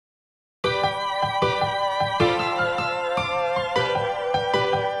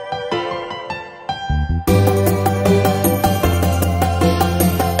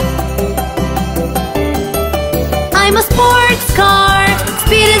a sports car,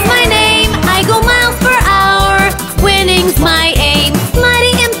 speed is my name. I go miles per hour, winning's my aim.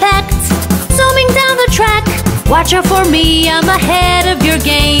 Mighty impact, zooming down the track. Watch out for me, I'm ahead of your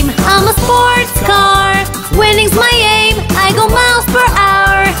game. I'm a sports car, winning's my aim. I go miles per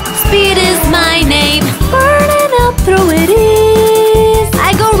hour, speed is my name. Burning up through it is.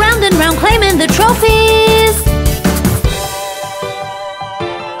 I go round and round claiming the trophies.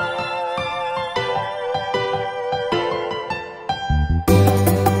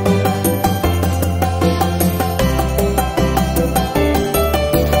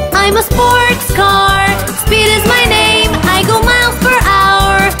 I'm a sports car, speed is my name. I go miles per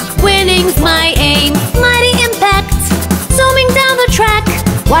hour, winning's my aim. Mighty impact, zooming down the track.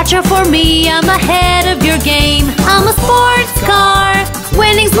 Watch out for me, I'm ahead of your game. I'm a sports car,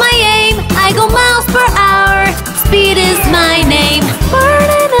 winning's my aim. I go miles per hour, speed is my name.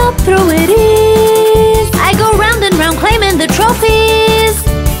 Burning up through it is. I go round and round claiming the trophies.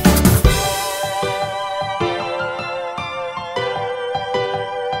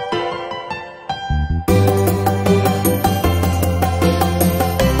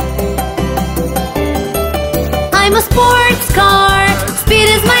 I'm a sports car, speed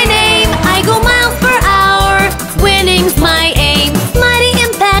is my name. I go miles per hour, winning's my aim. Mighty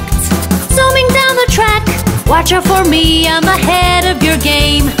impact, zooming down the track. Watch out for me, I'm ahead of your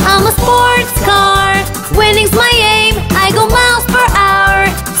game. I'm a sports car, winning's my aim. I go miles per hour,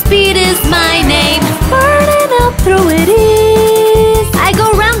 speed is my name. Burning up through it is. I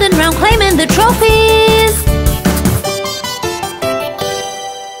go round and round claiming the trophies.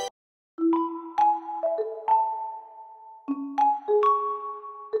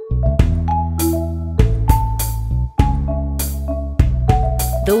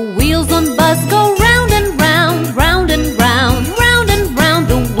 The wheels on bus go round and round, round and round, round and round.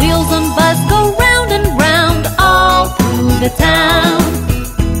 The wheels on bus go round and round all through the town.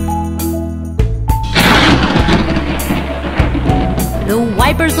 The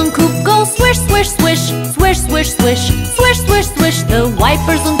wipers on coupe go swish, swish, swish, swish, swish, swish, swish, swish, swish. The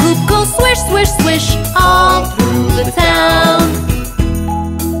wipers on coupe go swish, swish, swish all through the town.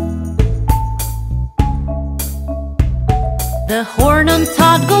 The horn on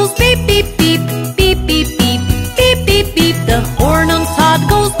Todd goes beep, beep, beep, beep, beep, beep, beep, beep, beep. The horn on Todd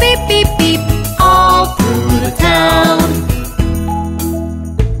goes beep, beep, beep, all through the town.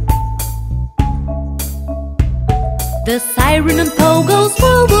 The siren on Poe goes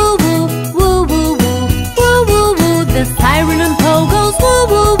woo, woo, woo, woo, woo, woo, woo, woo, woo. The siren on Poe goes woo,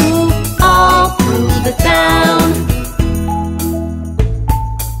 woo, woo, all through the town.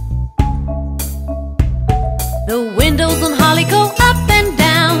 The windows on Holly go up and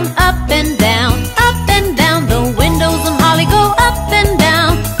down, up and down, up and down. The windows on Holly go up and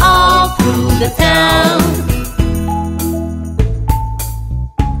down, all through the town.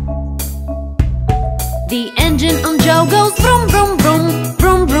 The engine on Joe goes vroom, vroom, vroom,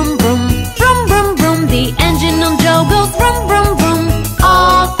 vroom, vroom, vroom, vroom, vroom, vroom. The engine on Joe goes vroom, vroom, vroom,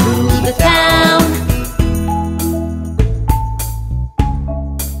 all through the town.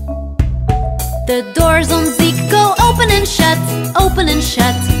 The doors on Zeke go open and shut, open and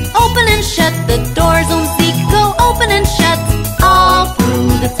shut, open and shut. The doors on Zeke go open and shut all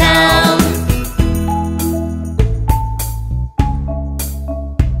through the town.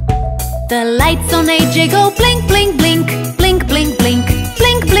 The lights on AJ go blink, blink, blink, blink, blink, blink,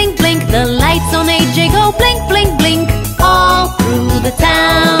 blink, blink, blink. The lights on AJ go blink, blink, blink, all through the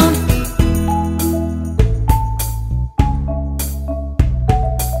town.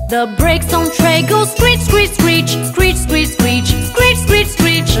 The brakes on Trey go screech, screech, screech, screech, screech, screech, screech, screech,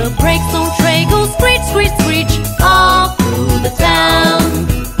 screech. The brakes on Trey go screech, screech, screech, all through the town.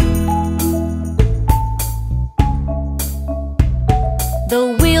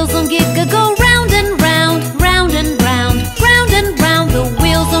 The wheels on Giga go round and round, round and round, round and round. The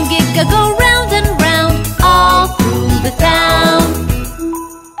wheels on Giga go round and round, all through the town.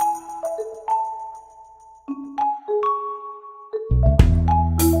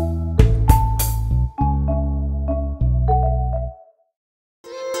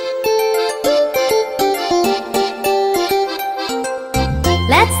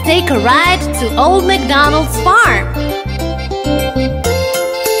 Let's take a ride to old MacDonald's farm.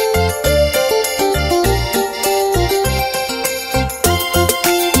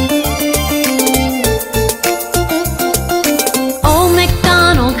 Old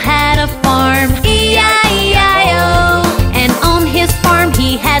MacDonald had a farm, E-I-E-I-O. And on his farm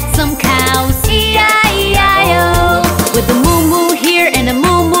he had some cows, E-I-E-I-O. With a moo-moo here and a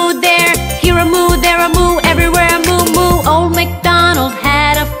moo-moo there, here a moo, there a moo, everywhere a moo-moo. Old MacDonald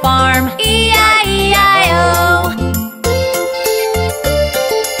had a farm, E-I-E-I-O.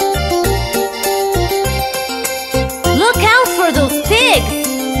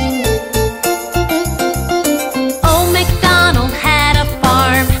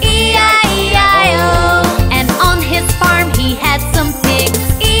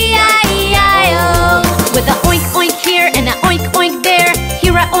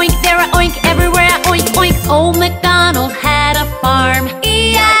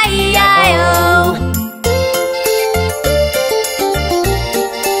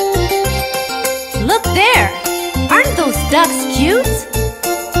 ducks cute?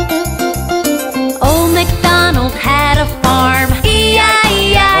 Old MacDonald had a farm,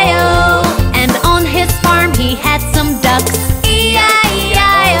 E-I-E-I-O. And on his farm he had some ducks,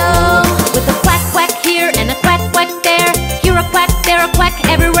 E-I-E-I-O. With a quack quack here and a quack quack there, here a quack, there a quack,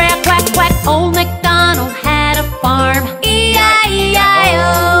 everywhere a quack quack. Old MacDonald had a farm,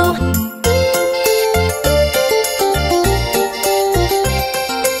 E-I-E-I-O.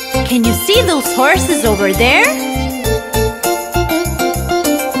 Can you see those horses over there?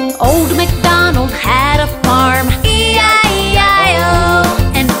 Old MacDonald had a farm, E-I-E-I-O.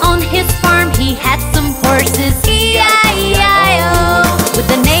 And on his farm he had some horses, E-I-E-I-O.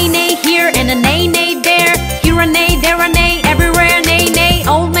 With a neigh-neigh here and a neigh-neigh there, here a neigh, there a neigh, everywhere a neigh-neigh.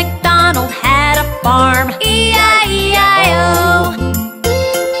 Old MacDonald had a farm, E-I-E-I-O.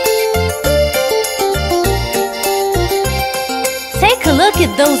 Take a look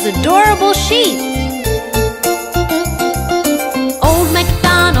at those adorable sheep. Old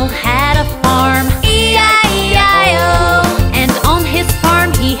MacDonald had a farm, E-I-E-I-O. And on his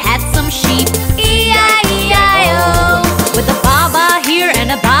farm he had some sheep, E-I-E-I-O. With a ba-ba here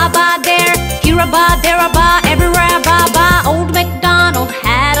and a ba-ba there, here a ba, there a ba, everywhere a ba-ba. Old MacDonald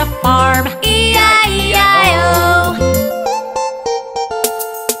had a farm, E-I-E-I-O.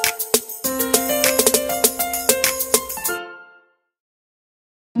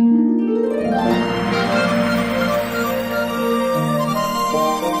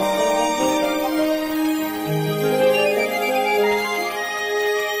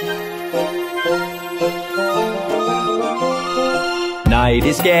 Night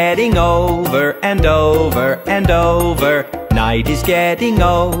is getting over and over and over. Night is getting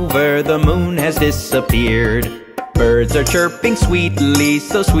over, the moon has disappeared. Birds are chirping sweetly,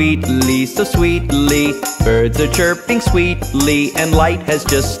 so sweetly, so sweetly. Birds are chirping sweetly, and light has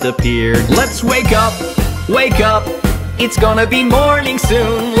just appeared. Let's wake up, it's gonna be morning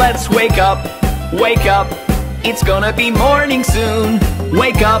soon. Let's wake up, it's gonna be morning soon.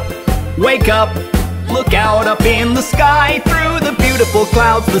 Wake up, look out up in the sky. Through the beautiful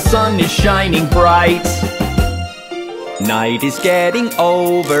clouds the sun is shining bright. Night is getting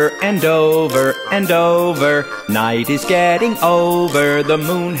over and over and over. Night is getting over, the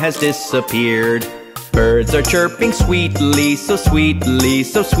moon has disappeared. Birds are chirping sweetly, so sweetly,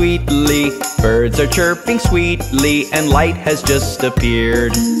 so sweetly. Birds are chirping sweetly, and light has just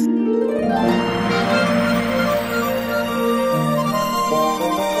appeared.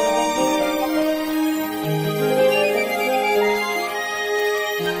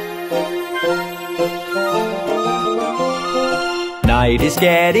 Night is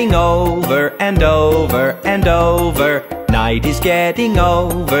getting over and over and over. Night is getting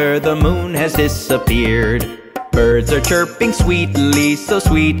over, the moon has disappeared. Birds are chirping sweetly, so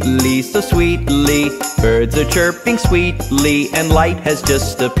sweetly, so sweetly. Birds are chirping sweetly, and light has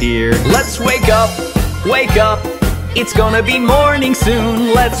just appeared. Let's wake up, it's gonna be morning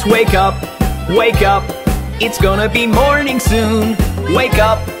soon. Let's wake up, it's gonna be morning soon. Wake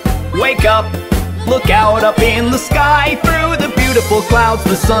up, look out up in the sky. Through the beautiful clouds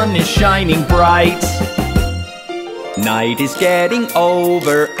the sun is shining bright. Night is getting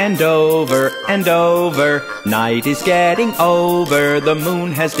over and over and over. Night is getting over, the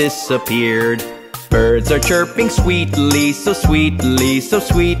moon has disappeared. Birds are chirping sweetly, so sweetly, so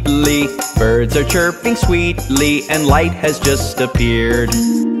sweetly. Birds are chirping sweetly, and light has just appeared.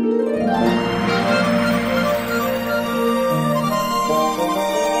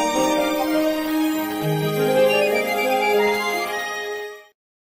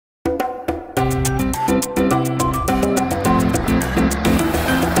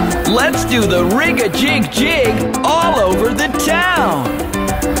 Let's do the rig-a-jig-jig all over the town.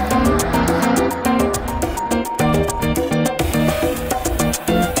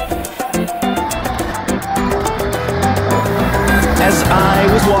 As I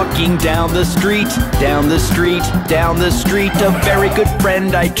was walking down the street, down the street, down the street, a very good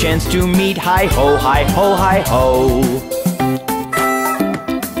friend I chanced to meet. Hi-ho, hi-ho, hi-ho.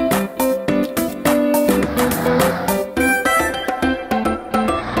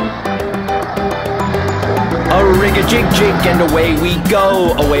 A rig-a-jig-jig and away we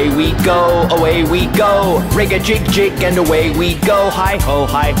go, away we go, away we go. Rig-a-jig-jig and away we go. Hi-ho,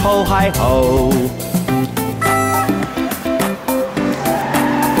 hi-ho, hi-ho.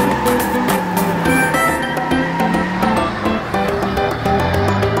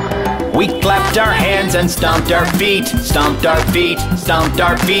 We clapped our hands and stomped our feet, stomped our feet, stomped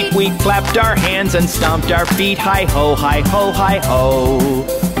our feet. We clapped our hands and stomped our feet. Hi-ho, hi-ho, hi-ho.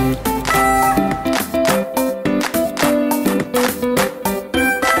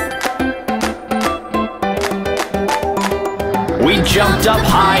 jumped up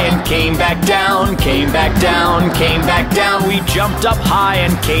high and came back down, came back down, came back down. We jumped up high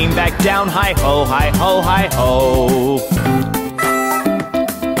and came back down. Hi ho, hi ho, hi ho.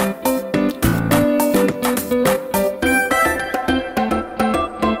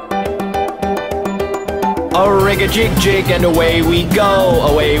 A rig-a-jig-jig and away we go,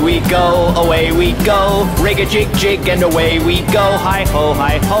 away we go, away we go. Rig-a-jig-jig and away we go. Hi ho,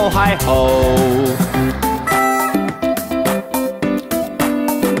 hi ho, hi ho.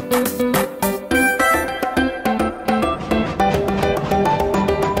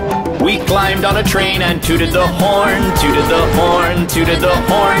 We climbed on a train and tooted the horn, tooted the horn, tooted the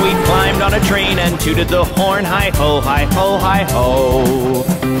horn. We climbed on a train and tooted the horn. Hi ho, hi ho, hi ho.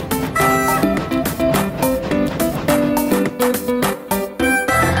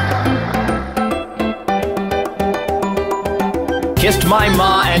 Kissed my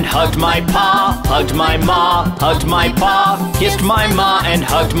ma and hugged my pa, hugged my ma, hugged my pa. Kissed my ma and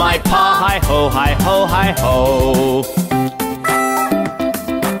hugged my pa. Hi ho, hi ho, hi ho.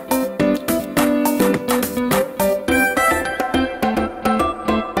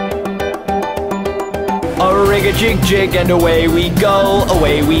 A rig-a-jig-jig and away we go,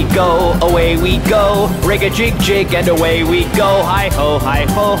 away we go, away we go. Rig-a-jig-jig and away we go. Hi ho, hi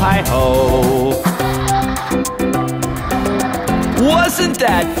ho, hi ho. Wasn't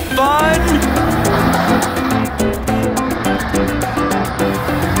that fun?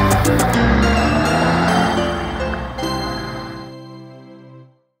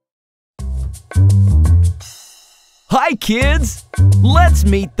 Hi kids! Let's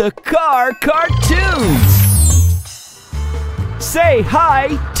meet the car cartoons! Say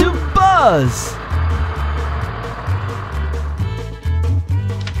hi to Buzz!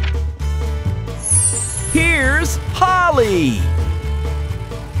 Here's Holly!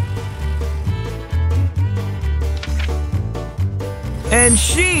 And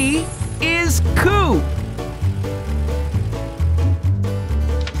she is Coop.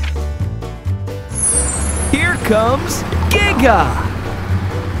 Here comes Giga.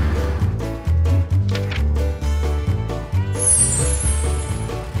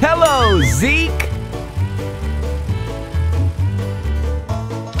 Hello, Zeke.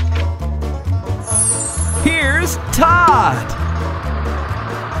 Here's Todd.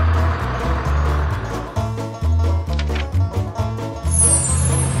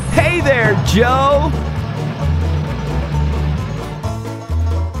 Hey there, Joe!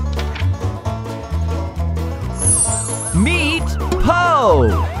 Meet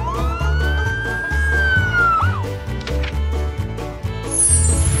Poe!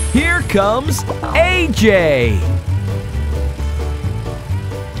 Here comes AJ!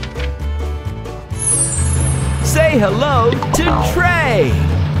 Say hello to Trey!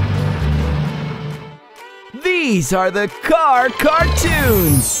 These are the car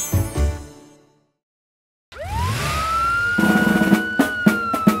cartoons!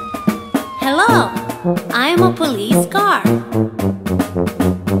 Hello, I'm a police car.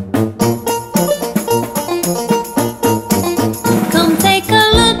 Come take a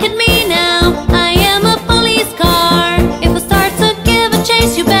look at me now. I am a police car. If I start to give a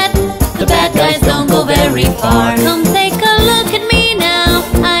chase, you bet the bad guys don't go very far. Come take a look at me now.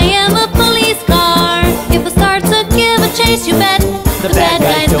 I am a police car. If I start to give a chase, you bet the bad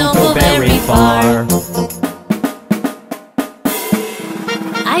guys don't go very far.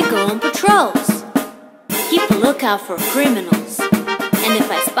 I go on patrols, keep a lookout for criminals, and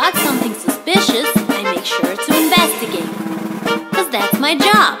if I spot something suspicious, I make sure to investigate. 'Cause that's my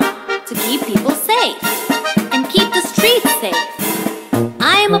job, to keep people safe and keep the streets safe.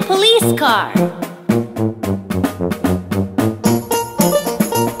 I am a police car.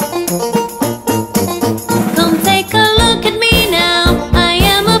 Come take a look at me now. I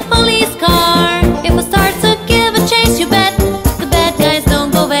am a police car. If I start to give a chase, you bet the bad guys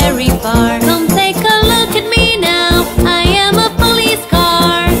don't go very far. Come take a look at me now. I am a police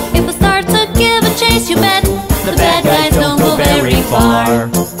car. If I start to give a chase, you bet the bad guys don't go very far.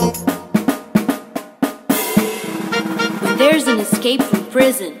 When there's an escape from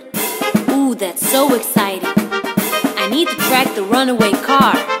prison, ooh, that's so exciting. I need to track the runaway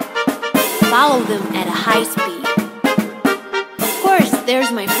car, follow them at a high speed. Of course,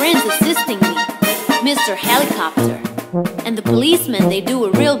 there's my friends assisting me, Mr. Helicopter. And the policemen, they do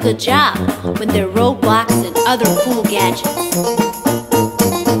a real good job with their roadblocks and other cool gadgets.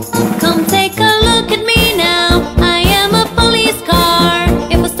 Come take a look at me now. I am a police car.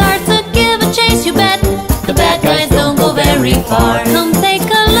 If I start to give a chase, you bet the bad guys don't go very far. Come take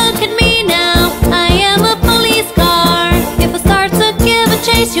a look at me now. I am a police car. If I start to give a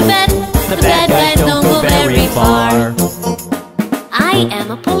chase, you bet the bad guys don't go very far.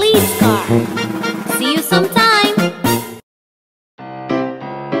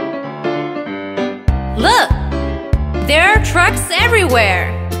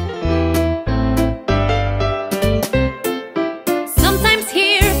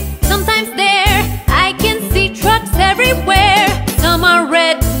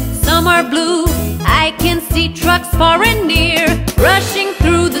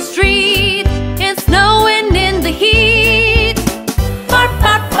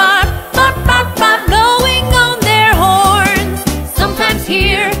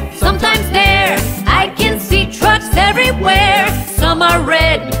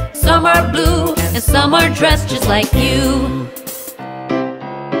 blue, and some are dressed just like you.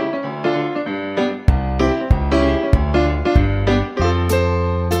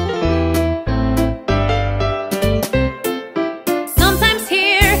 Sometimes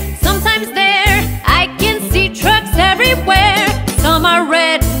here, sometimes there, I can see trucks everywhere. Some are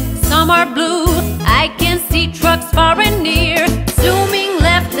red, some are blue, I can see trucks far and near, zooming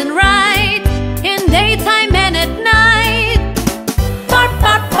left and right, in daytime and at night. Bark,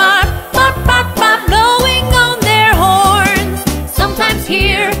 bark, bark, bark, bark, bark, blowing on their horns. Sometimes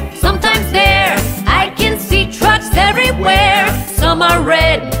here, sometimes there, I can see trucks everywhere. Some are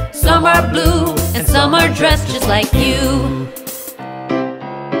red, some are blue, and some are dressed just like you.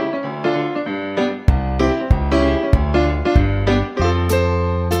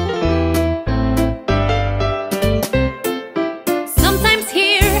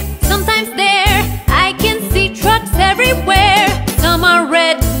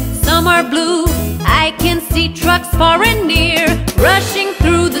 Blue, I can see trucks far and near, rushing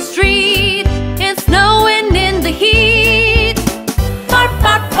through the street and snowing in the heat. Bark,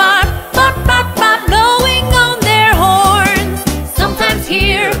 bark, bark, bark, bark, bark, blowing on their horns. Sometimes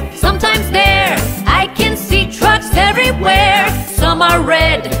here, sometimes there, I can see trucks everywhere. Some are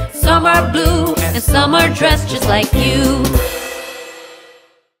red, some are blue, and some are dressed just like you.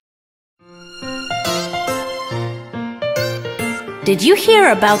 Did you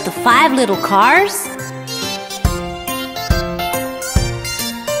hear about the 5 little cars?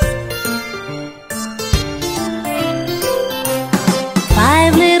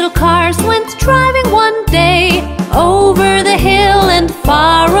 Five little cars went driving one day, over the hill and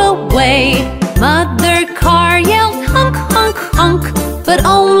far away. Mother car yelled honk, honk, honk, but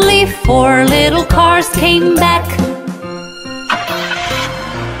only 4 little cars came back.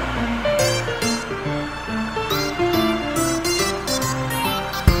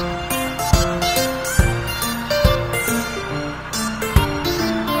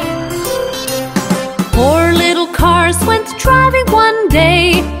 4 little cars went driving one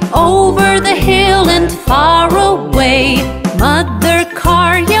day, over the hill and far away. Mother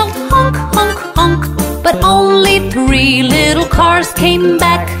car yelled honk, honk, honk, but only 3 little cars came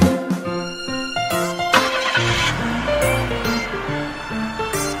back.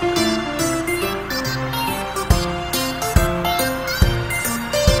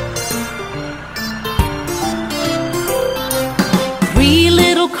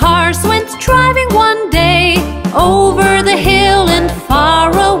 Cars went driving one day, over the hill and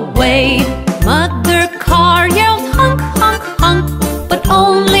far away. Mother car yelled honk, honk, honk, but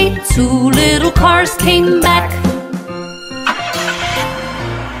only 2 little cars came back.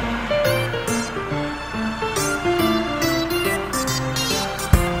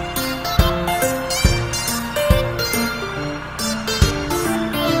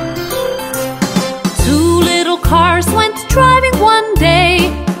 Cars went driving one day,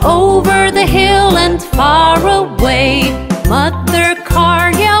 over the hill and far away. Mother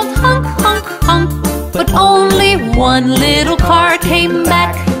car yelled honk, honk, honk, but only 1 little car came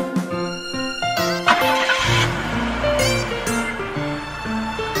back.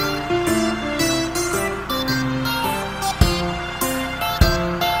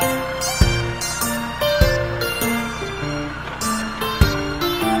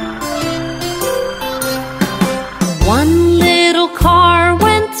 One little car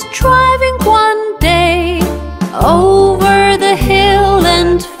went driving one day, over the hill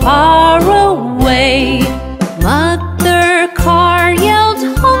and far away. Mother car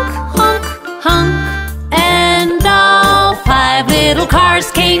yelled honk, honk, honk, and all 5 little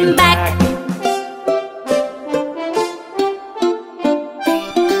cars came back.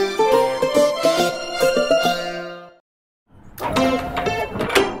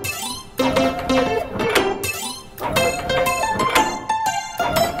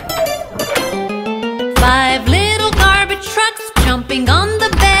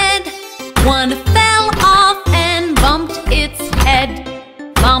 One fell off and bumped its head.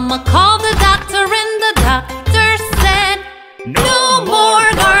 Mama called the doctor and the doctor said, no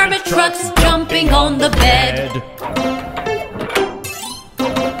more garbage trucks jumping on the bed.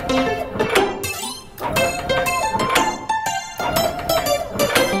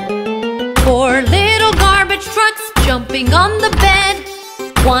 4 little garbage trucks jumping on the bed.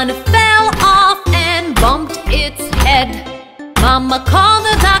 One fell off and bumped its head. Mama called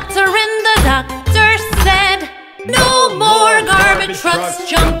the doctor and the doctor said, no more garbage trucks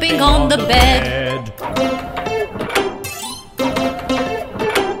jumping on the bed.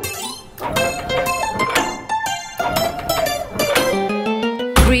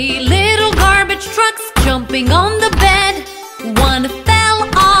 3 little garbage trucks jumping on the bed. One fell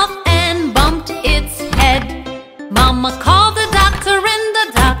off and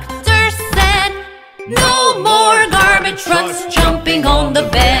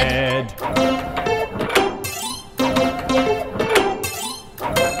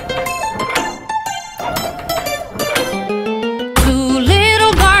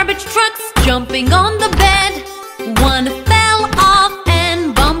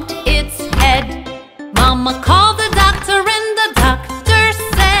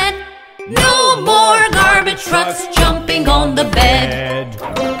No more garbage trucks jumping on the bed.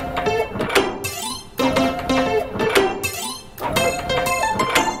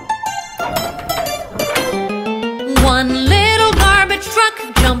 One little garbage truck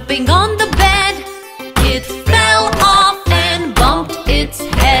jumping on the bed. It fell off and bumped its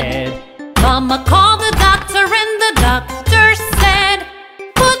head. Mama called the doctor and the doctor said,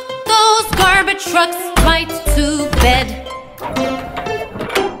 put those garbage trucks right to bed.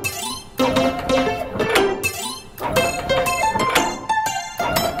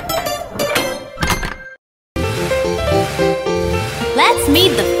 Let's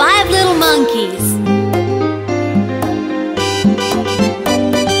meet the 5 little monkeys.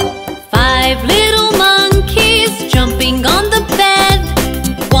 5 little monkeys jumping on the bed.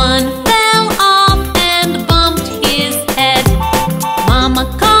 One fell off and bumped his head. Mama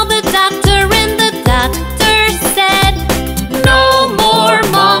called the doctor and the doctor said, no more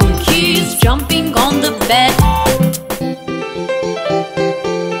monkeys jumping on the bed.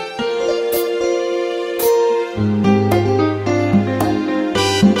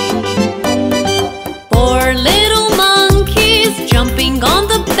 Jumping on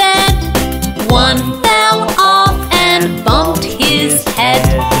the bed. One fell off and bumped his head.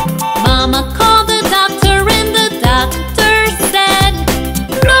 Mama called the doctor and the doctor said,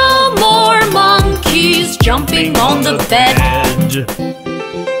 no more monkeys jumping on the bed.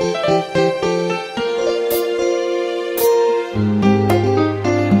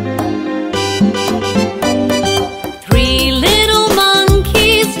 3 little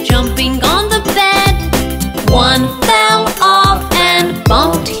monkeys jumping on the bed. One fell off and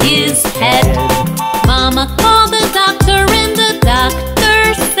bumped his head. Mama called the doctor and the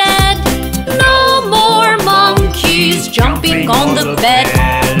doctor said, no more monkeys jumping on the bed.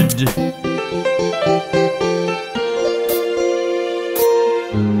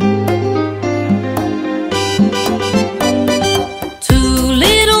 2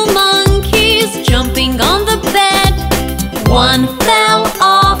 little monkeys jumping on the bed. One fell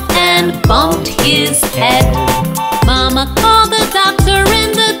off and bumped his head. Mama called the doctor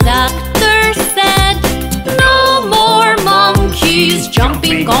and the doctor said, no more monkeys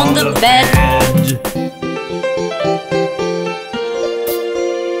jumping on the bed.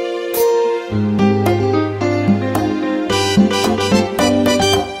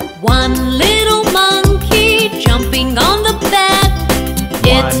 1 little monkey jumping on the bed.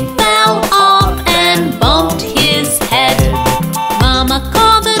 It fell off and bumped his head. Mama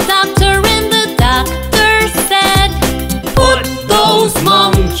called the doctor and the doctor said, put those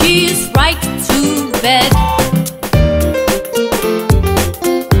monkeys right to bed.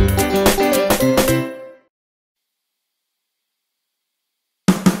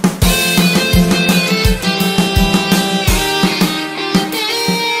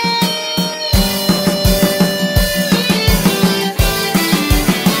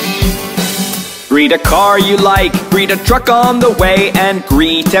 Greet a car you like, greet a truck on the way, and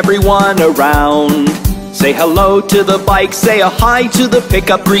greet everyone around. Say hello to the bike, say a hi to the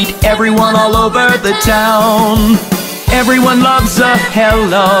pickup, greet everyone all over the town. Everyone loves a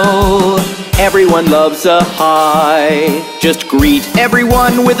hello, everyone loves a hi. Just greet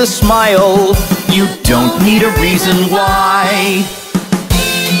everyone with a smile, you don't need a reason why.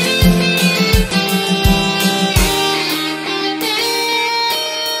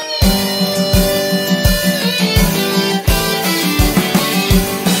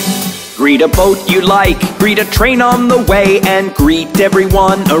 Greet a boat you like, greet a train on the way, and greet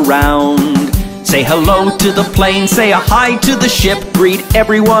everyone around. Say hello to the plane, say a hi to the ship, greet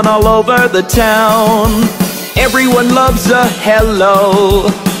everyone all over the town. Everyone loves a hello,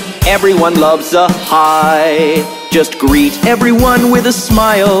 everyone loves a hi. Just greet everyone with a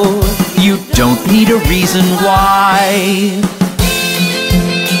smile, you don't need a reason why.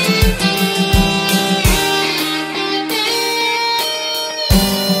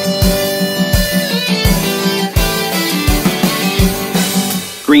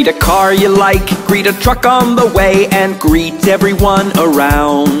 Greet a car you like, greet a truck on the way, and greet everyone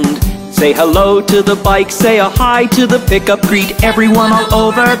around. Say hello to the bike, say a hi to the pickup, greet everyone all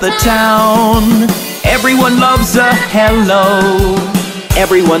over the town. Everyone loves a hello,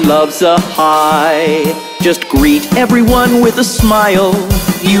 everyone loves a hi. Just greet everyone with a smile,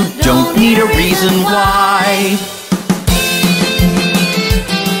 you don't need a reason why.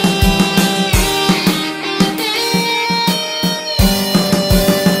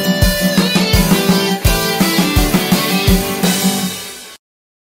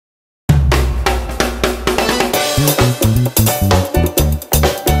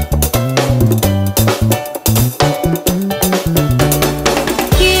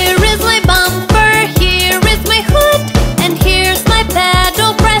 Here is my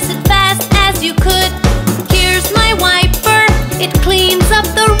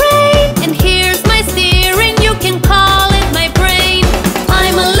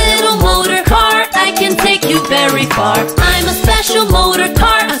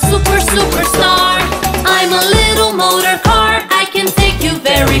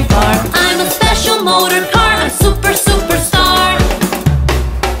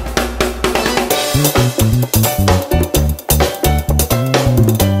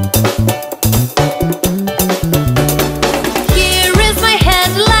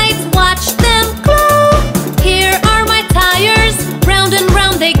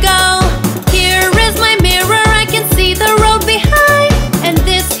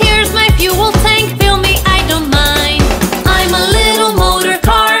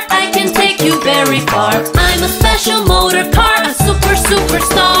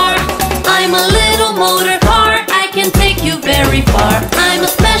I'm a little motor car, I can take you very far. I'm a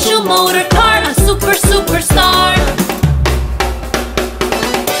special motor car, a super superstar.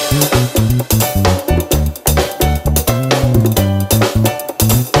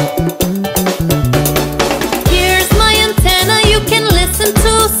 Here's my antenna, you can listen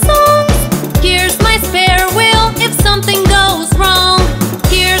to songs. Here's my spare wheel if something goes wrong.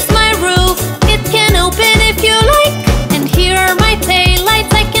 Here's my roof, it can open if you like. And here are my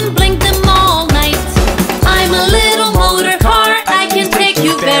taillights, I can blink them all night. I'm a little motor car, I can take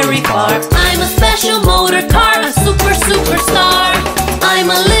you very far. I'm a special motor car, a super superstar. I'm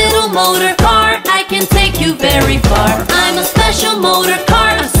a little motor car, I can take you very far. I'm a special motor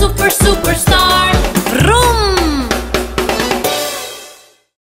car, a super superstar.